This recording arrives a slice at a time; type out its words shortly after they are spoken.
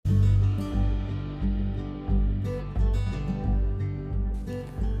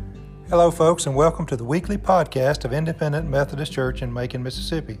Hello, folks, and welcome to the weekly podcast of Independent Methodist Church in Macon,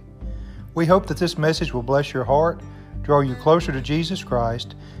 Mississippi. We hope that this message will bless your heart, draw you closer to Jesus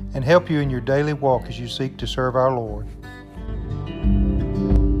Christ, and help you in your daily walk as you seek to serve our Lord.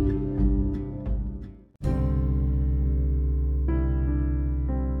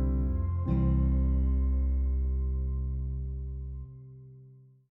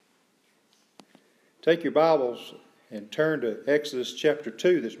 Take your Bibles and turn to Exodus chapter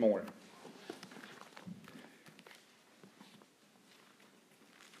 2 this morning.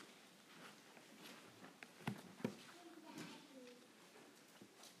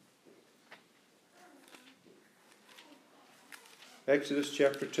 Exodus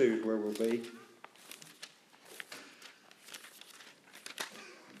chapter 2 is where we'll be.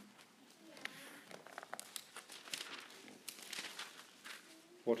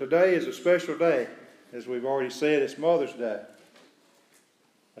 Well, today is a special day. As we've already said, it's Mother's Day.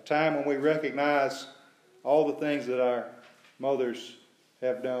 A time when we recognize all the things that our mothers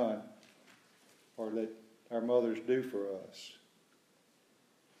have done or that our mothers do for us.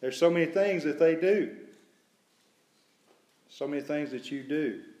 There's so many things that they do. So many things that you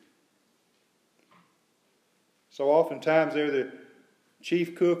do. So oftentimes they're the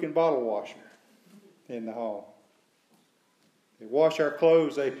chief cook and bottle washer in the home. They wash our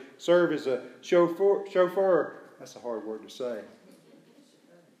clothes. They serve as a chauffeur. That's a hard word to say.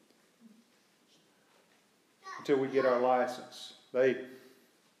 Until we get our license. They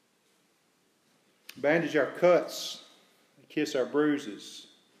bandage our cuts. They kiss our bruises.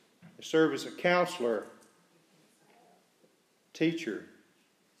 They serve as a counselor, teacher,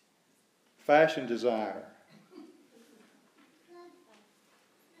 fashion designer.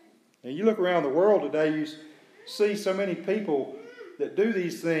 And you look around the world today, you see so many people that do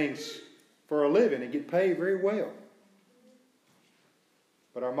these things for a living and get paid very well.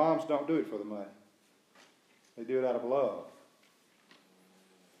 But our moms don't do it for the money. They do it out of love.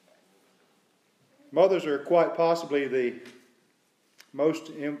 Mothers are quite possibly the most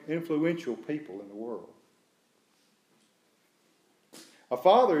influential people in the world. A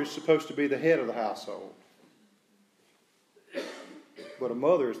father is supposed to be the head of the household. But a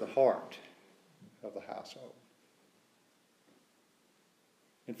mother is the heart of the household.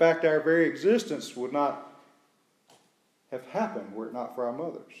 In fact, our very existence would not have happened were it not for our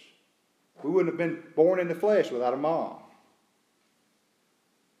mothers. We wouldn't have been born in the flesh without a mom.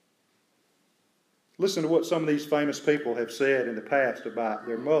 Listen to what some of these famous people have said in the past about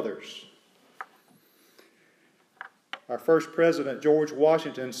their mothers. Our first president, George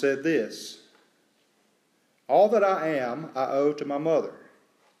Washington, said this: "All that I am, I owe to my mother.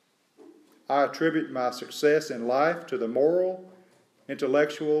 I attribute my success in life to the moral,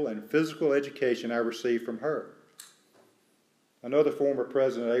 intellectual, and physical education I received from her." Another former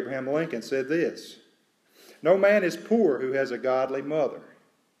president, Abraham Lincoln, said this: "No man is poor who has a godly mother."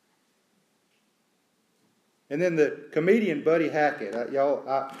 And then the comedian Buddy Hackett,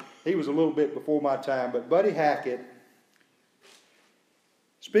 he was a little bit before my time, but Buddy Hackett,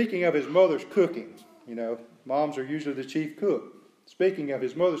 speaking of his mother's cooking, moms are usually the chief cook. Speaking of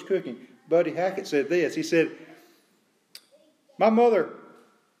his mother's cooking, Buddy Hackett said this. He said, "My mother,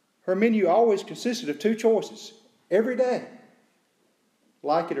 her menu always consisted of two choices every day.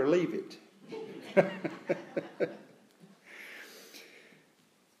 Like it or leave it."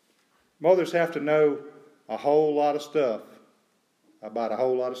 Mothers have to know a whole lot of stuff about a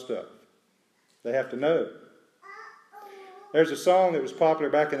whole lot of stuff. They have to know. There's a song that was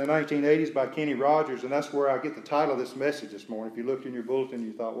popular back in the 1980s by Kenny Rogers, and that's where I get the title of this message this morning. If you looked in your bulletin,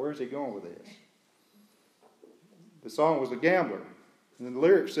 you thought, where's he going with this? The song was "The Gambler." And then the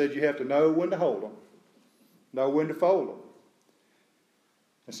lyrics said you have to know when to hold them, know when to fold them.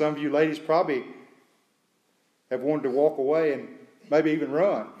 And some of you ladies probably have wanted to walk away and maybe even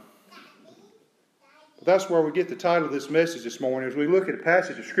run. But that's where we get the title of this message this morning. As we look at a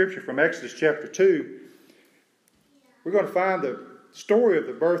passage of Scripture from Exodus chapter 2, we're going to find the story of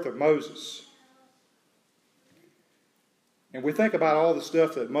the birth of Moses. And we think about all the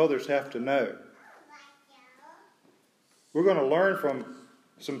stuff that mothers have to know. We're going to learn from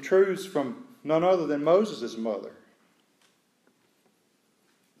some truths from none other than Moses' mother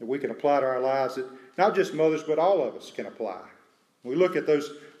that we can apply to our lives, that not just mothers, but all of us can apply. We look at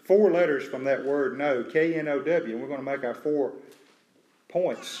those 4 letters from that word know, K-N-O-W, and we're going to make our 4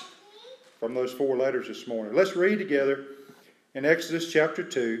 points from those 4 letters this morning. Let's read together in Exodus chapter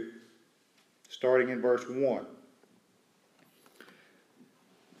 2, starting in verse 1.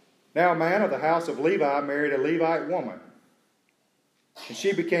 "Now a man of the house of Levi married a Levite woman, and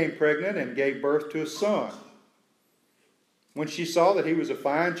she became pregnant and gave birth to a son. When she saw that he was a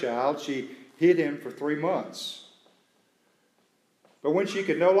fine child, she hid him for 3 months. But when she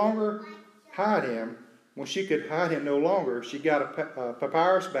could no longer hide him, no longer, she got a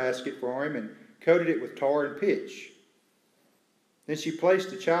papyrus basket for him and coated it with tar and pitch. Then she placed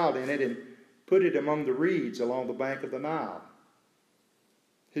the child in it and put it among the reeds along the bank of the Nile.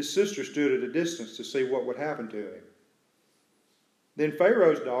 His sister stood at a distance to see what would happen to him. Then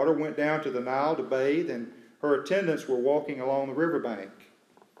Pharaoh's daughter went down to the Nile to bathe, and her attendants were walking along the riverbank.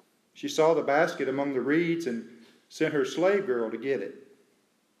 She saw the basket among the reeds and sent her slave girl to get it.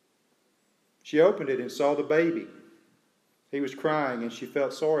 She opened it and saw the baby. He was crying, and she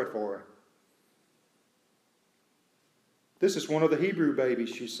felt sorry for him. "This is one of the Hebrew babies,"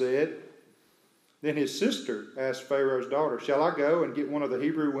 she said. Then his sister asked Pharaoh's daughter, "Shall I go and get one of the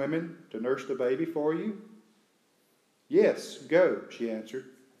Hebrew women to nurse the baby for you?" "Yes, go," she answered.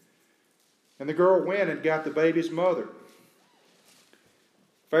 And the girl went and got the baby's mother.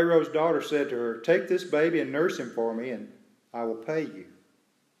 Pharaoh's daughter said to her, "Take this baby and nurse him for me, and I will pay you."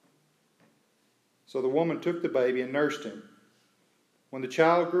 So the woman took the baby and nursed him. When the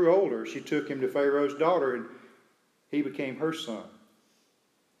child grew older, she took him to Pharaoh's daughter, and he became her son.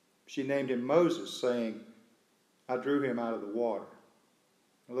 She named him Moses, saying, "I drew him out of the water."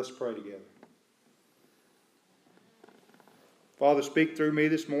 Now let's pray together. Father, speak through me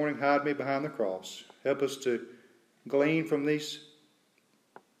this morning. Hide me behind the cross. Help us to glean from these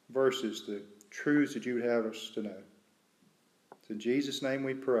verses the truths that you would have us to know. It's in Jesus' name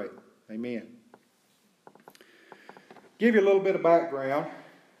we pray. Amen. Give you a little bit of background.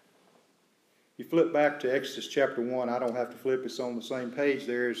 You flip back to Exodus chapter 1. I don't have to flip. It's on the same page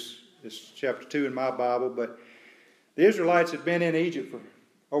there as chapter 2 in my Bible. But the Israelites had been in Egypt for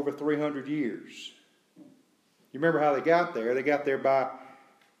over 300 years. You remember how they got there? They got there by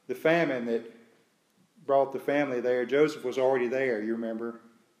the famine that brought the family there. Joseph was already there, you remember.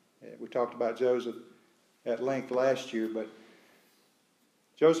 We talked about Joseph at length last year, but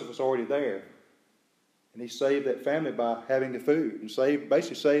Joseph was already there. And he saved that family by having the food and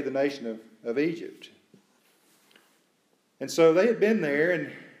basically saved the nation of Egypt. And so they had been there,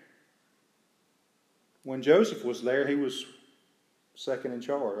 and when Joseph was there, he was second in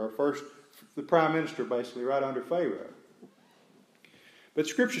charge, or first, the prime minister basically, right under Pharaoh. But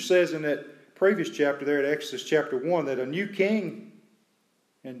Scripture says in that previous chapter there at Exodus chapter 1 that a new king,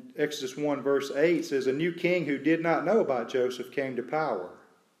 in Exodus 1 verse 8 says, a new king who did not know about Joseph came to power.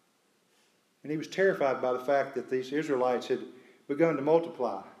 And he was terrified by the fact that these Israelites had begun to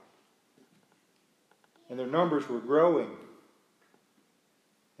multiply. And their numbers were growing.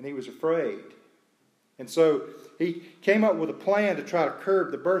 And he was afraid. And so he came up with a plan to try to curb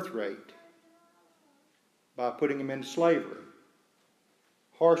the birth rate by putting them into slavery.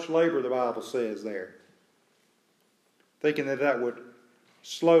 Harsh labor, the Bible says there. Thinking that would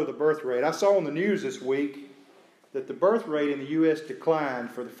slow the birth rate. I saw on the news this week that the birth rate in the U.S.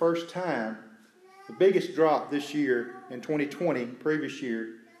 declined for the first time. The biggest drop this year in 2020, previous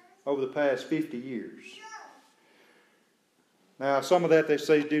year, over the past 50 years. Now, some of that they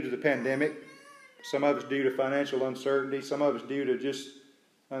say is due to the pandemic. Some of it's due to financial uncertainty. Some of it's due to just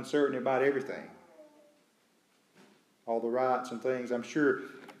uncertainty about everything. All the riots and things. I'm sure,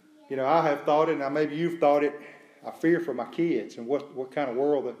 I have thought it, and maybe you've thought it. I fear for my kids and what kind of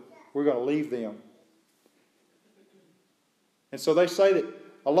world that we're going to leave them. And so they say that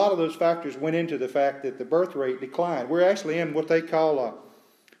a lot of those factors went into the fact that the birth rate declined. We're actually in what they call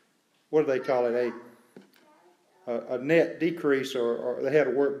a net decrease, or they had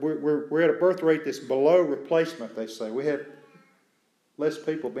a word. We're at a birth rate that's below replacement. They say we had less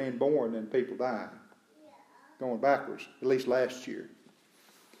people being born than people dying, going backwards. At least last year.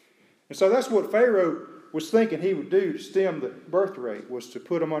 And so that's what Pharaoh was thinking he would do to stem the birth rate, was to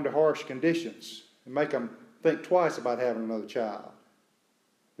put them under harsh conditions and make them think twice about having another child.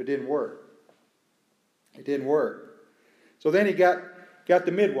 It didn't work. It didn't work. So then he got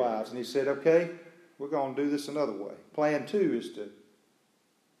the midwives, and he said, okay, we're going to do this another way. Plan 2 is to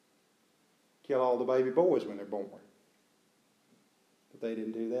kill all the baby boys when they're born. But they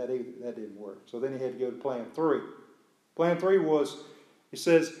didn't do that either. That didn't work. So then he had to go to plan 3. Plan 3 was, he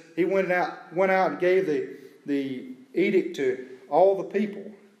says, he went out and gave the edict to all the people.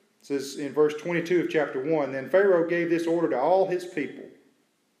 It says in verse 22 of chapter 1, then Pharaoh gave this order to all his people.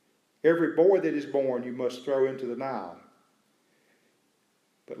 Every boy that is born you must throw into the Nile.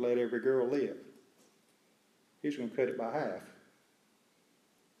 But let every girl live. He's going to cut it by half.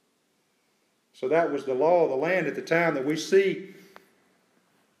 So that was the law of the land at the time that we see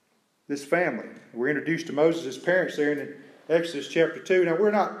this family. We're introduced to Moses' parents there in Exodus chapter 2. Now,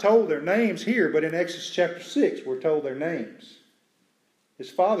 we're not told their names here, but in Exodus chapter 6, we're told their names. His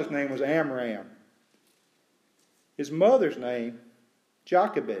father's name was Amram. His mother's name,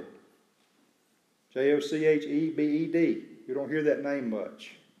 Jochebed. Jochebed. You don't hear that name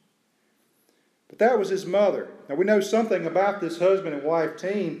much. But that was his mother. Now, we know something about this husband and wife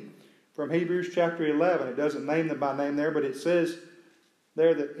team from Hebrews chapter 11. It doesn't name them by name there, but it says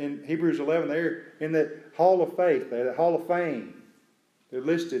there that in Hebrews 11, they're in that hall of faith, that hall of fame. They're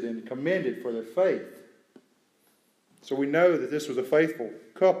listed and commended for their faith. So we know that this was a faithful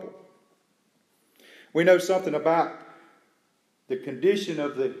couple. We know something about the condition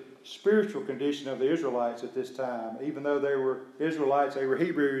of the spiritual condition of the Israelites at this time. Even though they were Israelites, they were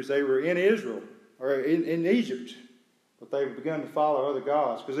Hebrews, they were in Israel, or in Egypt. But they had begun to follow other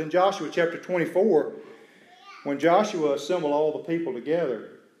gods. Because in Joshua chapter 24, when Joshua assembled all the people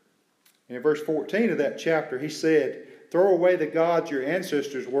together, and in verse 14 of that chapter, he said, "Throw away the gods your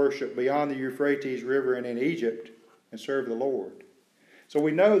ancestors worshipped beyond the Euphrates River and in Egypt, and serve the Lord." So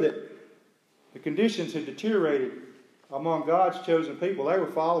we know that the conditions had deteriorated among God's chosen people. They were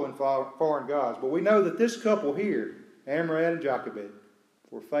following foreign gods. But we know that this couple here, Amram and Jochebed,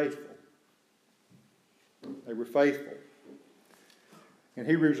 were faithful. They were faithful. In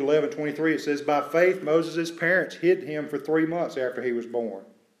Hebrews 11:23 it says, "By faith Moses' parents hid him for 3 months after he was born."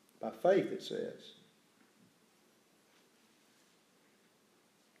 By faith it says.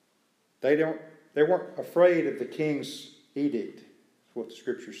 They weren't afraid of the king's edict. That's what the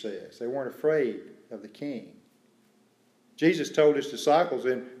Scripture says. They weren't afraid of the king. Jesus told his disciples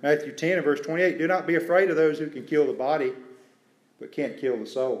in Matthew 10 and verse 28, "Do not be afraid of those who can kill the body, but can't kill the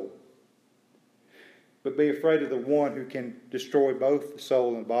soul. But be afraid of the one who can destroy both the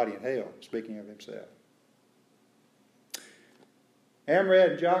soul and the body in hell," speaking of himself.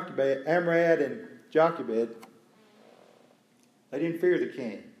 Amram and Jochebed, they didn't fear the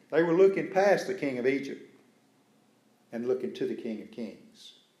king. They were looking past the king of Egypt and looking to the King of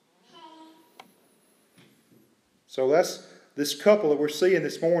Kings. So that's this couple that we're seeing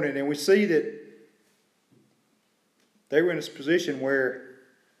this morning, and we see that they were in this position where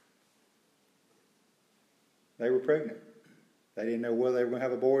they were pregnant. They didn't know whether they were going to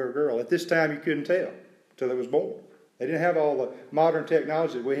have a boy or a girl. At this time, you couldn't tell until it was born. They didn't have all the modern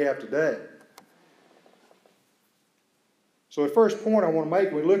technology that we have today. So the first point I want to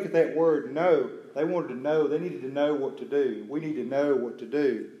make, when we look at that word know, they wanted to know, they needed to know what to do. We need to know what to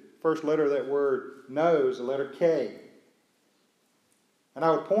do. First letter of that word know is the letter K. And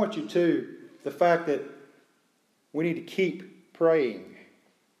I would point you to the fact that we need to keep praying.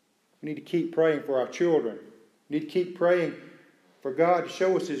 We need to keep praying for our children. We need to keep praying for God to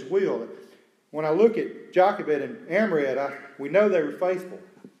show us His will. When I look at Jochebed and Amram, we know they were faithful.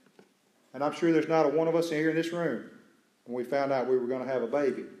 And I'm sure there's not a one of us here in this room, when we found out we were going to have a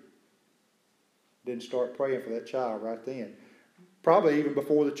baby, didn't start praying for that child right then. Probably even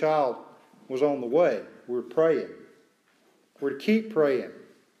before the child was on the way, we were praying. We're to keep praying.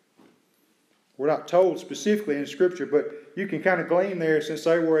 We're not told specifically in Scripture, but you can kind of glean there, since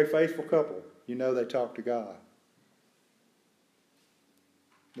they were a faithful couple, you know they talked to God.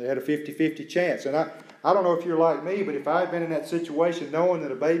 They had a 50-50 chance. And I don't know if you're like me, but if I had been in that situation knowing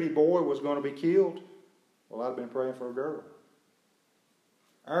that a baby boy was going to be killed, well, I'd have been praying for a girl.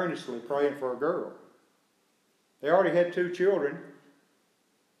 Earnestly praying for a girl. They already had 2 children,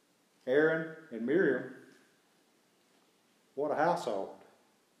 Aaron and Miriam. What a household.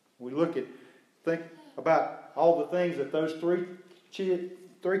 We think about all the things that those three kids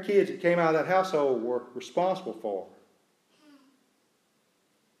that came out of that household were responsible for.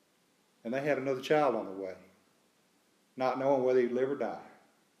 And they had another child on the way, not knowing whether he'd live or die.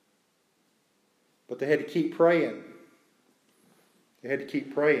 But they had to keep praying. They had to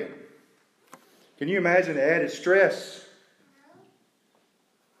keep praying. Can you imagine the added stress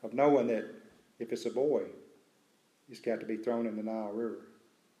of knowing that if it's a boy, he's got to be thrown in the Nile River?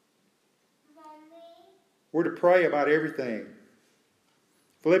 We're to pray about everything.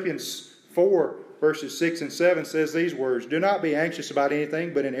 Philippians 4, verses 6 and 7 says these words, "Do not be anxious about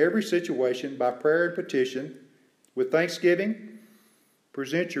anything, but in every situation, by prayer and petition, with thanksgiving,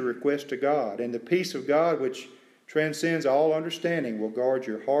 present your request to God. And the peace of God, which transcends all understanding, will guard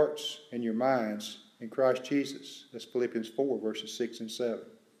your hearts and your minds in Christ Jesus." That's Philippians 4, verses 6 and 7.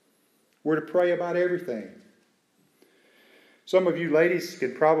 We're to pray about everything. Some of you ladies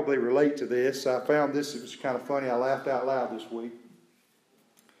can probably relate to this. I found this, it was kind of funny. I laughed out loud this week.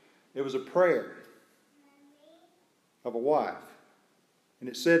 It was a prayer of a wife. And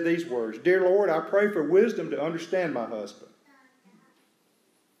it said these words, "Dear Lord, I pray for wisdom to understand my husband.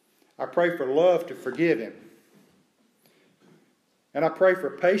 I pray for love to forgive him. And I pray for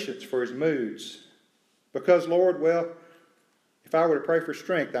patience for his moods. Because, Lord, well, if I were to pray for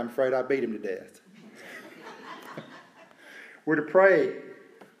strength, I'm afraid I'd beat him to death. We're to pray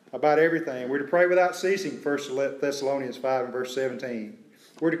about everything. We're to pray without ceasing, 1 Thessalonians 5 and verse 17.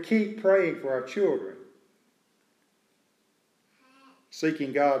 We're to keep praying for our children,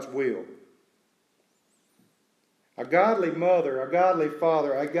 seeking God's will. A godly mother, a godly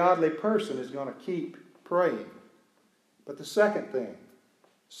father, a godly person is going to keep praying. But the second thing,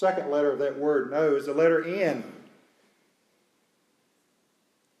 second letter of that word know, is the letter N.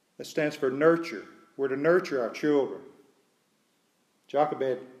 That stands for nurture. We're to nurture our children.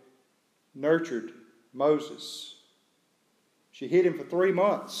 Jochebed nurtured Moses. She hid him for 3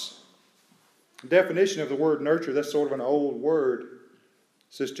 months. The definition of the word nurture, that's sort of an old word. It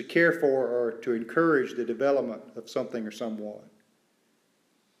says to care for or to encourage the development of something or someone.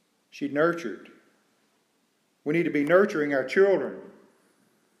 She nurtured. We need to be nurturing our children.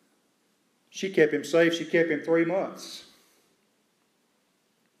 She kept him safe. She kept him 3 months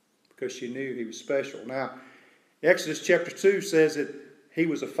because she knew he was special. Now, Exodus chapter 2 says that he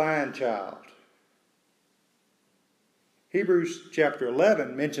was a fine child. Hebrews chapter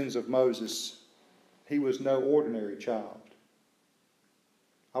 11 mentions of Moses, he was no ordinary child.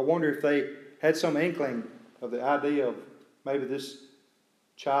 I wonder if they had some inkling of the idea of maybe this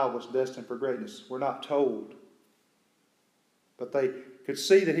child was destined for greatness. We're not told. But they could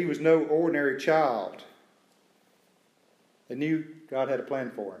see that he was no ordinary child. They knew God had a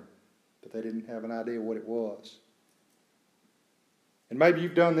plan for him, but they didn't have an idea what it was. And maybe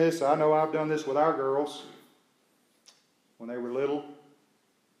you've done this. I know I've done this with our girls. When they were little,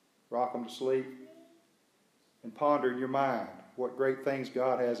 rock them to sleep and ponder in your mind what great things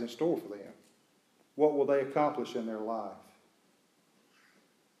God has in store for them. What will they accomplish in their life?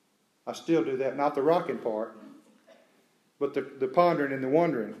 I still do that, not the rocking part, but the pondering and the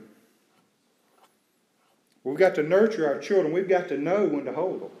wondering. We've got to nurture our children. We've got to know when to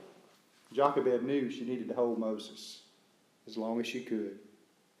hold them. Jochebed knew she needed to hold Moses as long as she could.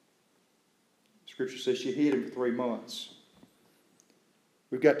 Scripture says she hid him for 3 months.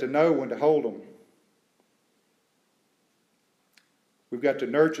 We've got to know when to hold them. We've got to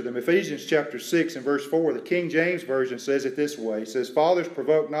nurture them. Ephesians chapter 6 and verse 4, the King James Version says it this way. It says, Fathers,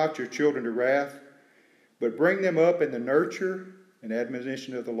 provoke not your children to wrath, but bring them up in the nurture and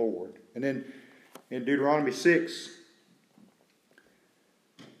admonition of the Lord. And then in Deuteronomy 6,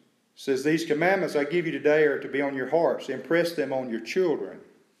 it says, These commandments I give you today are to be on your hearts. Impress them on your children.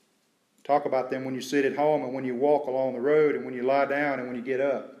 Talk about them when you sit at home and when you walk along the road and when you lie down and when you get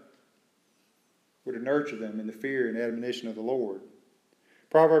up. We're to nurture them in the fear and admonition of the Lord.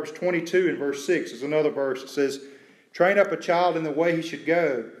 Proverbs 22 and verse 6 is another verse that says, Train up a child in the way he should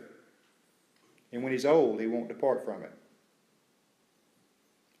go, and when he's old, he won't depart from it.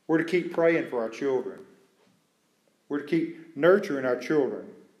 We're to keep praying for our children. We're to keep nurturing our children.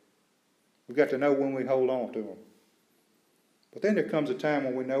 We've got to know when we hold on to them. But then there comes a time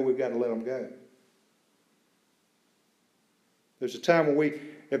when we know we've got to let them go. There's a time when we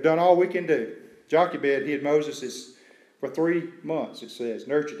have done all we can do. Jochebed hid Moses for 3 months, it says,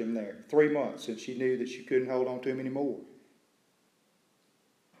 nurtured him there. 3 months, and she knew that she couldn't hold on to him anymore.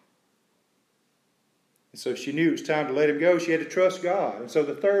 And so she knew it was time to let him go. She had to trust God. And so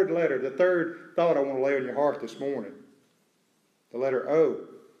the third thought I want to lay on your heart this morning, the letter O.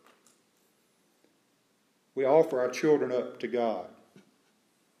 We offer our children up to God.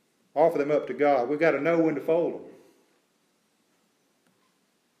 Offer them up to God. We've got to know when to fold them.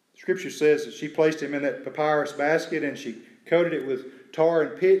 Scripture says that she placed him in that papyrus basket and she coated it with tar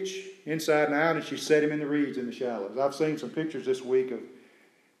and pitch inside and out, and she set him in the reeds in the shallows. I've seen some pictures this week of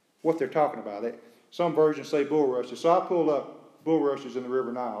what they're talking about. Some versions say bulrushes. So I pulled up bulrushes in the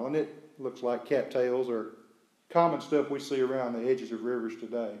River Nile, and it looks like cattails or common stuff we see around the edges of rivers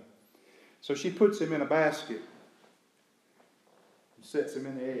today. So she puts him in a basket and sets him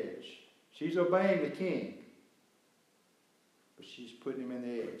in the edge. She's obeying the king. But she's putting him in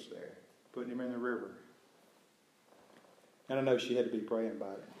the edge there, putting him in the river. And I know she had to be praying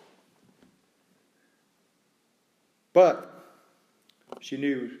about it. But she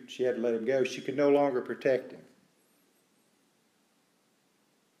knew she had to let him go. She could no longer protect him.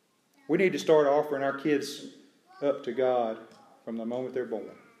 We need to start offering our kids up to God from the moment they're born.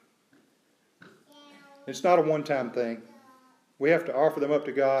 It's not a one-time thing. We have to offer them up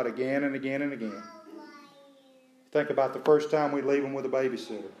to God again and again and again. Think about the first time we leave them with a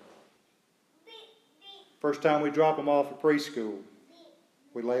babysitter. First time we drop them off at preschool.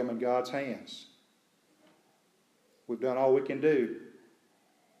 We lay them in God's hands. We've done all we can do.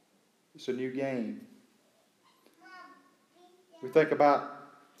 It's a new game. We think about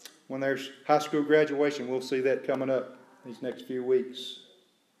when there's high school graduation, we'll see that coming up these next few weeks.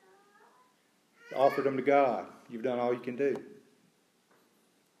 Offer them to God. You've done all you can do.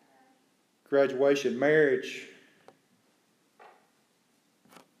 Graduation, marriage,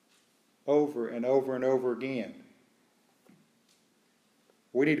 over and over and over again.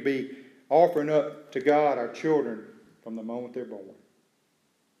 We need to be offering up to God our children from the moment they're born.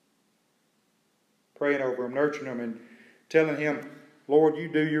 Praying over them, nurturing them, and telling Him, Lord, you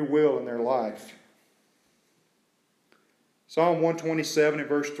do your will in their life. Psalm 127 and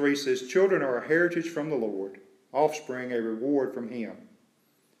verse 3 says, children are a heritage from the Lord, offspring a reward from Him.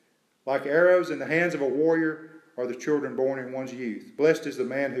 Like arrows in the hands of a warrior are the children born in one's youth. Blessed is the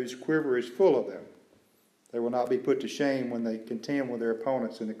man whose quiver is full of them. They will not be put to shame when they contend with their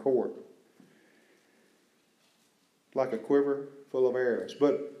opponents in the court. Like a quiver full of arrows.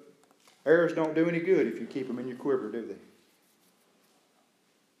 But arrows don't do any good if you keep them in your quiver, do they?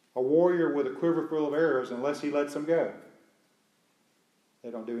 A warrior with a quiver full of arrows, unless he lets them go, they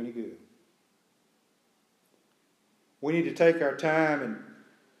don't do any good. We need to take our time and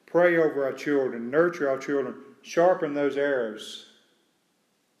pray over our children, nurture our children, sharpen those arrows.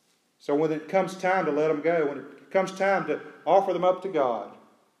 So when it comes time to let them go, when it comes time to offer them up to God,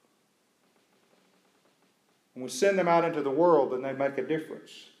 when we send them out into the world, then they make a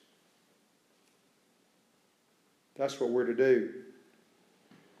difference. That's what we're to do.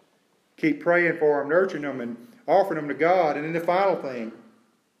 Keep praying for them, nurturing them, and offering them to God. And then the final thing,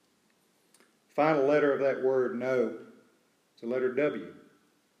 final letter of that word, no. It's the letter W. It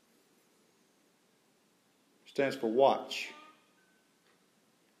stands for watch.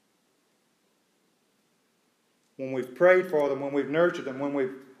 When we've prayed for them, when we've nurtured them, when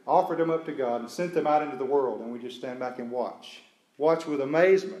we've offered them up to God and sent them out into the world, and we just stand back and watch. Watch with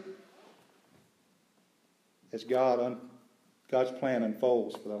amazement as God's plan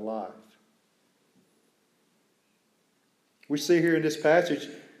unfolds for their lives. We see here in this passage,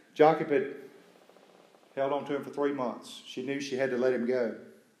 Jochebed held on to him for 3 months. She knew she had to let him go.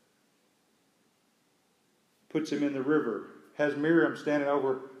 Puts him in the river. Has Miriam standing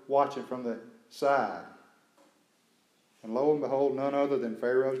over watching from the side. And lo and behold, none other than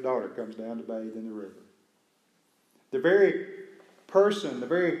Pharaoh's daughter comes down to bathe in the river. The very person, the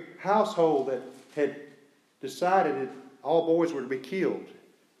very household that had decided that all boys were to be killed.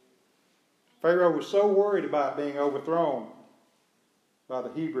 Pharaoh was so worried about being overthrown by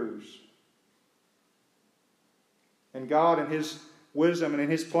the Hebrews. And God, in His wisdom and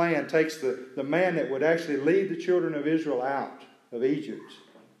in His plan, takes the man that would actually lead the children of Israel out of Egypt.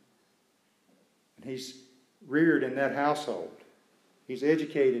 And he's reared in that household. He's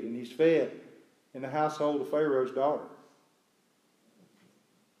educated and he's fed in the household of Pharaoh's daughter.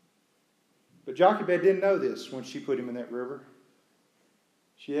 But Jochebed didn't know this when she put him in that river.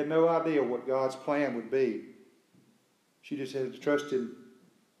 She had no idea what God's plan would be. She just had to trust Him,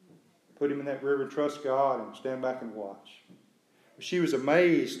 put him in that river, trust God, and stand back and watch. She was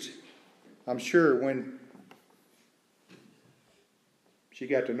amazed, I'm sure, when she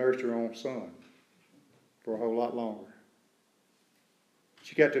got to nurse her own son for a whole lot longer.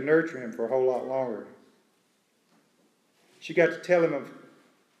 She got to nurture him for a whole lot longer. She got to tell him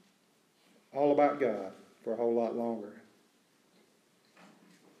all about God for a whole lot longer.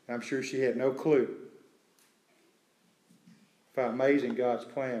 I'm sure she had no clue of how amazing God's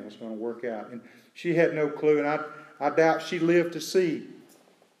plan was going to work out. And she had no clue, and I doubt she lived to see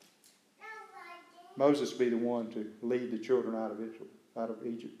Moses be the one to lead the children out of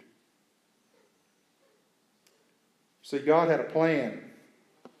Egypt. See, God had a plan.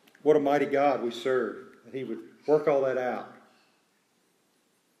 What a mighty God we serve, that He would work all that out.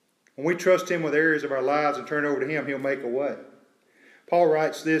 When we trust Him with areas of our lives and turn over to Him, He'll make a way. Paul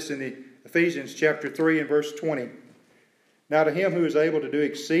writes this in the Ephesians chapter 3 and verse 20. Now to Him who is able to do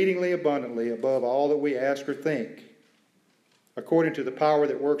exceedingly abundantly above all that we ask or think, according to the power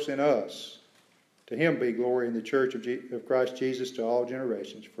that works in us, to Him be glory in the church of Christ Jesus to all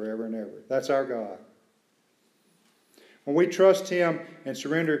generations, forever and ever. That's our God. When we trust Him and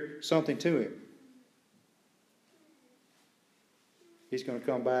surrender something to Him, He's going to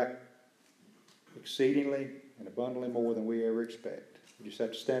come back exceedingly and abundantly more than we ever expect. We just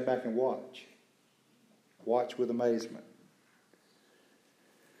have to stand back and watch. Watch with amazement.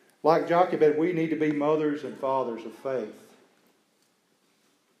 Like Jochebed, we need to be mothers and fathers of faith.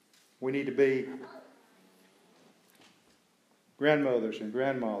 We need to be grandmothers and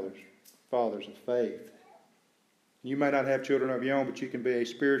grandmothers, fathers of faith. You may not have children of your own, but you can be a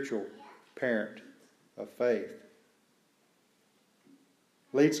spiritual parent of faith.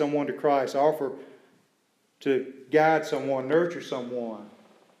 Lead someone to Christ. Offer to guide someone, nurture someone.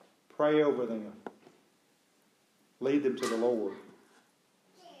 Pray over them. Lead them to the Lord.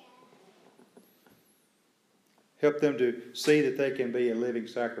 Help them to see that they can be a living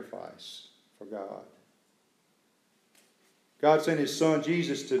sacrifice for God. God sent His Son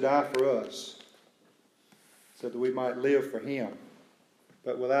Jesus to die for us so that we might live for Him.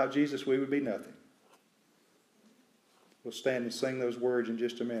 But without Jesus, we would be nothing. We'll stand and sing those words in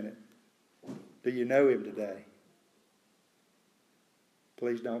just a minute. Do you know Him today?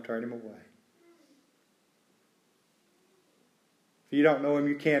 Please don't turn Him away. If you don't know Him,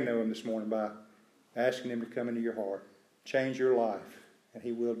 you can know Him this morning by asking Him to come into your heart. Change your life, and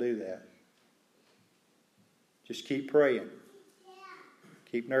He will do that. Just keep praying.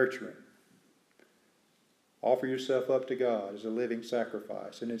 Keep nurturing. Offer yourself up to God as a living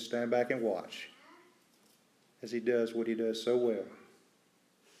sacrifice, and then stand back and watch as He does what He does so well.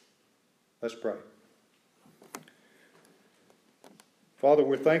 Let's pray. Father,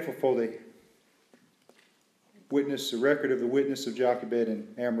 we're thankful for the witness, the record of the witness of Jochebed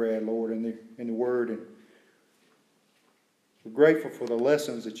and Amrad, Lord, in the Word. And we're grateful for the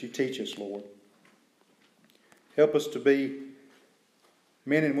lessons that You teach us, Lord. Help us to be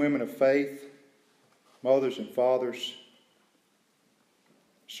men and women of faith, mothers and fathers,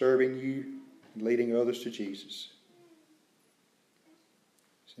 serving You and leading others to Jesus.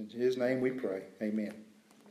 In His name we pray. Amen.